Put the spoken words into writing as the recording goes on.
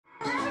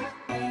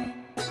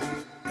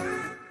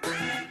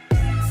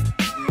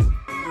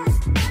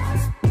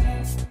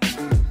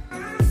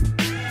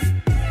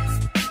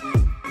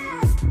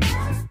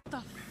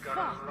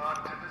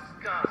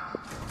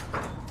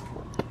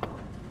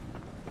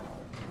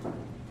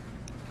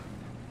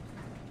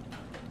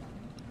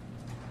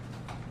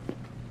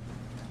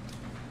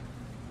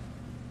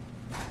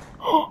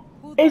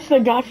It's the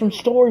guy from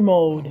Story Oh,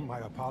 Mode. my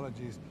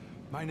apologies.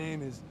 My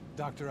name is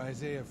Dr.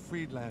 Isaiah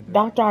Friedlander.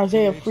 Dr.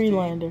 Isaiah PhD.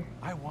 Friedlander.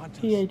 I want us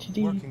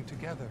PhD. working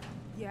together.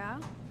 Yeah?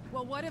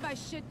 Well, what if I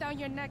shit down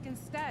your neck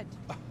instead?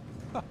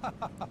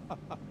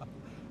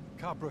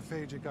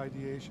 Coprophagic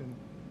ideation.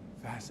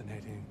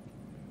 Fascinating.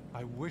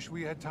 I wish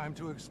we had time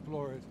to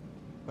explore it,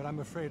 but I'm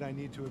afraid I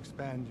need to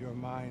expand your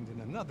mind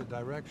in another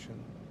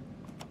direction.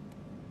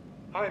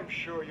 I'm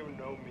sure you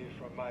know me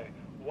from my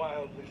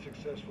wildly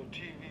successful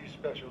TV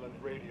special and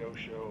radio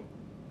show.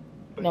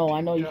 But No, I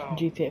deep know you down, from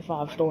GTA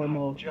 5 I'm Story not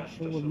Mode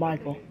just a with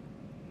Michael.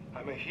 celebrity.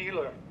 I'm a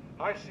healer.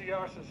 I see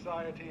our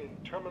society in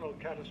terminal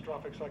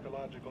catastrophic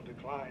psychological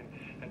decline,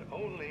 and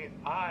only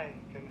I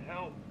can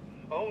help.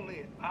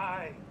 Only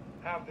I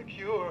have the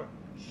cure.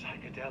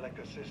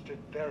 Psychedelic-assisted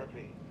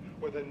therapy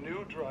with a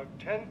new drug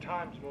 10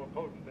 times more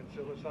potent than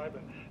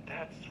psilocybin.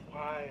 That's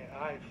why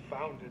I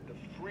founded the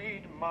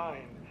Freed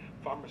Mind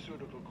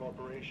Pharmaceutical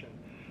Corporation,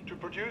 to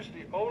produce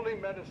the only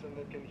medicine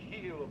that can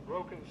heal a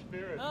broken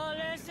spirit. Oh,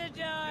 listen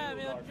to him.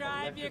 He'll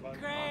drive you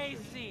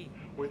crazy.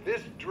 With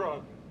this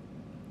drug,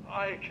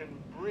 I can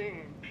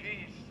bring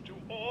peace to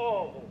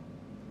all.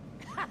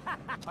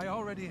 I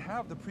already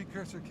have the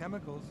precursor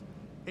chemicals.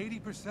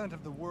 80%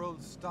 of the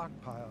world's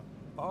stockpile.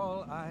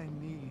 All I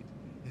need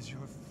is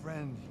your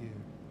friend here.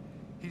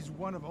 He's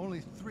one of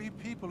only 3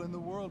 people in the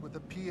world with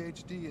a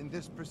PhD in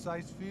this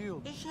precise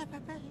field.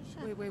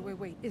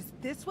 Wait. Is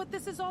this what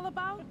this is all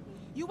about?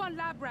 You want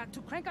Lab Rat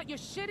to crank out your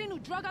shitty new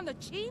drug on the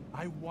cheap?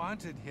 I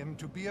wanted him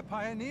to be a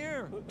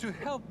pioneer, to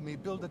help me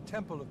build a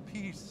temple of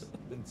peace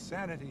and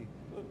sanity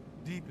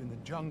deep in the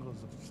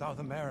jungles of South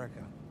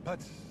America. But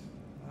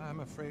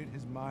I'm afraid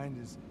his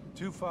mind is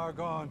too far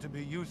gone to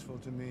be useful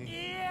to me.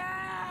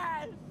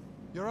 Yes!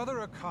 Your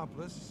other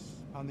accomplice,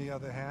 on the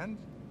other hand...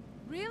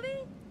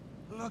 Really?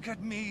 Look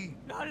at me.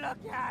 Don't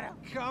look at him.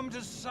 Come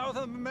to South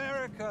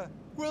America.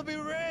 We'll be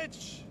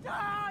rich.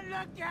 Don't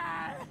look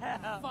at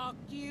him. Fuck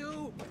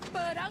you,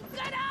 but I'm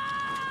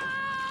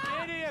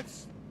gonna...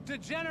 Idiots!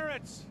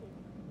 Degenerates!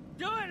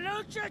 Do it,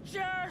 Lucha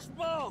Cherish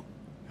move.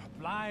 You're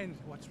blind.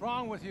 What's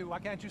wrong with you? Why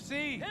can't you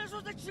see? This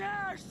was the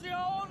cherish, the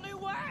only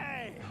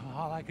way.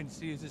 All I can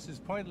see is this is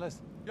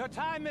pointless. Your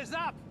time is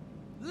up.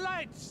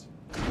 Lights!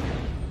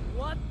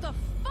 What the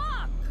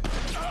fuck?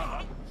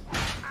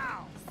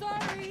 Ow.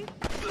 Sorry.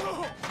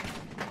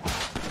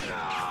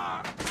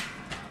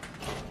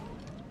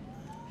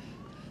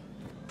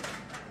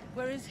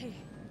 Where is he?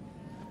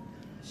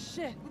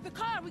 Shit, with the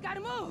car, we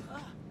gotta move.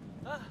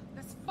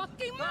 Let's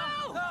fucking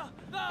move!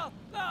 No!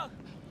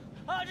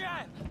 I'll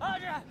drive!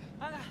 Okay.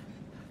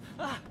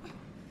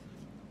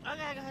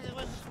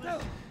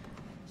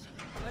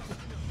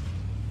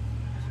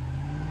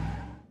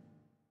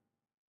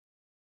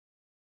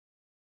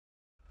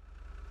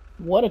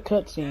 What a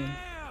cutscene.